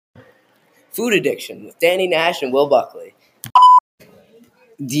Food Addiction with Danny Nash and Will Buckley.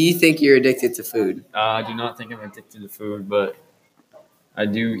 Do you think you're addicted to food? I do not think I'm addicted to food, but I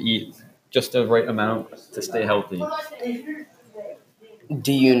do eat just the right amount to stay healthy.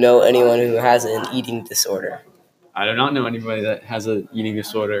 Do you know anyone who has an eating disorder? I do not know anybody that has an eating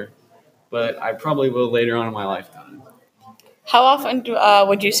disorder, but I probably will later on in my lifetime. How often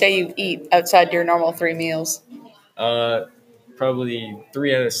would you say you eat outside your normal 3 meals? Probably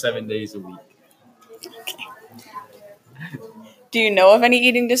 3 out of 7 days a week. Do you know of any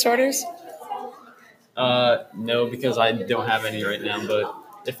eating disorders? No, because I don't have any right now, but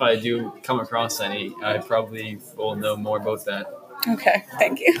if I do come across any, I probably will know more about that. Okay,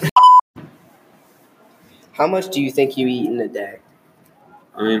 thank you. How much do you think you eat in a day?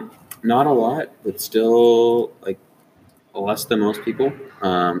 I mean, not a lot, but still like less than most people.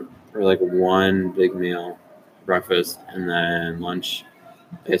 Or like one big meal, breakfast, and then lunch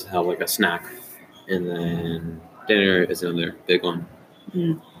is have like a snack, and then dinner is another big one.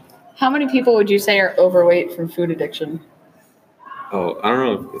 How many people would you say are overweight from food addiction? Oh, I don't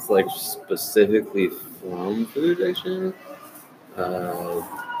know if it's like specifically from food addiction.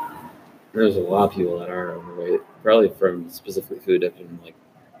 There's a lot of people that are overweight, probably from specifically food addiction, like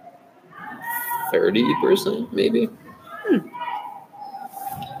 30% maybe.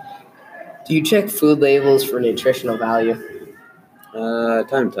 Do you check food labels for nutritional value?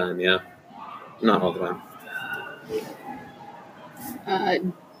 Time to time, yeah. Not all the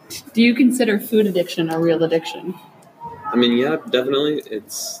time. Do you consider food addiction a real addiction? I mean, yeah, definitely.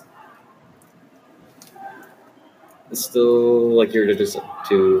 It's still like you're addicted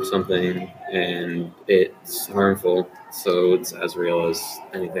to something and it's harmful, so it's as real as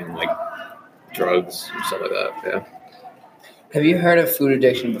anything like drugs and stuff like that, yeah. Have you heard of food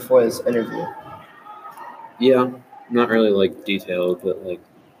addiction before this interview? Yeah, not really like detailed, but like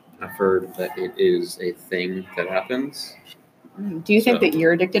I've heard that it is a thing that happens. Do you think So- that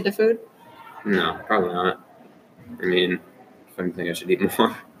you're addicted to food? No, probably not. I mean, if anything, I should eat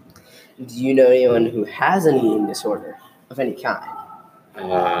more. Do you know anyone who has an eating disorder of any kind?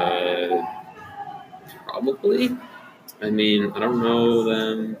 Probably. I mean, I don't know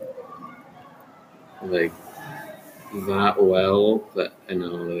them like that well, but I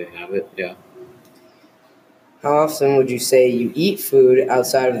know they have it. Yeah. How often would you say you eat food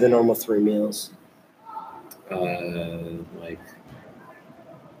outside of the normal 3 meals? Like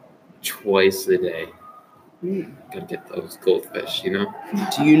twice a day. Gotta get those goldfish, you know?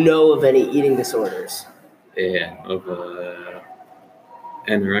 Do you know of any eating disorders? Yeah, of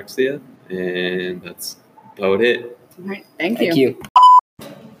anorexia, and that's about it. All right, thank Thank you. you.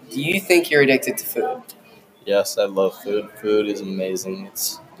 Do you think you're addicted to food? Yes, I love food. Food is amazing.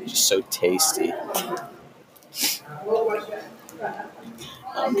 It's just so tasty.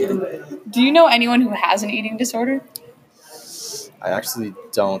 Do you know anyone who has an eating disorder? I actually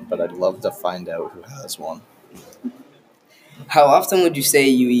don't, but I'd love to find out who has one. How often would you say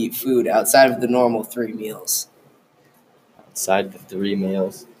you eat food outside of the normal 3 meals? Outside the 3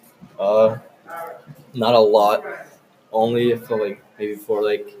 meals, not a lot. Only if maybe for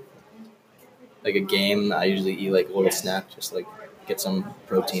like a game, I usually eat like a little snack, just like get some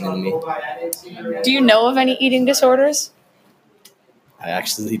protein in me. Do you know of any eating disorders? I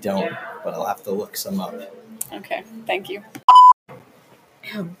actually don't, but I'll have to look some up. Okay, thank you.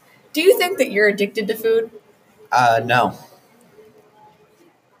 Do you think that you're addicted to food? No.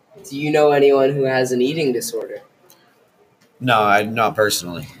 Do you know anyone who has an eating disorder? No, not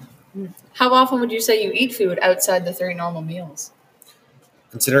personally. How often would you say you eat food outside the 3 normal meals?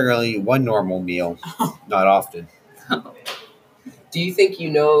 Considering only one normal meal, not often. Do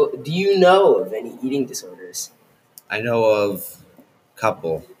you know of any eating disorders? I know of a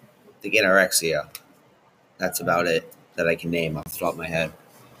couple. The anorexia. That's about it that I can name off the top of my head.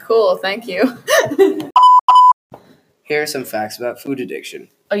 Cool, thank you. Here are some facts about food addiction.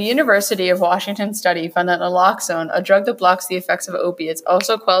 A University of Washington study found that naloxone, a drug that blocks the effects of opiates,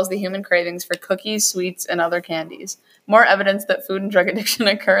 also quells the human cravings for cookies, sweets, and other candies. More evidence that food and drug addiction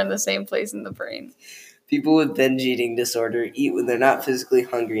occur in the same place in the brain. People with binge eating disorder eat when they're not physically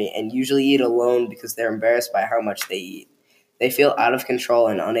hungry and usually eat alone because they're embarrassed by how much they eat. They feel out of control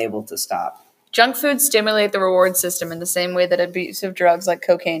and unable to stop. Junk foods stimulate the reward system in the same way that abusive drugs like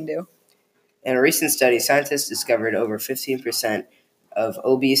cocaine do. In a recent study, scientists discovered over 15% of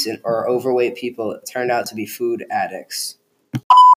obese or overweight people turned out to be food addicts.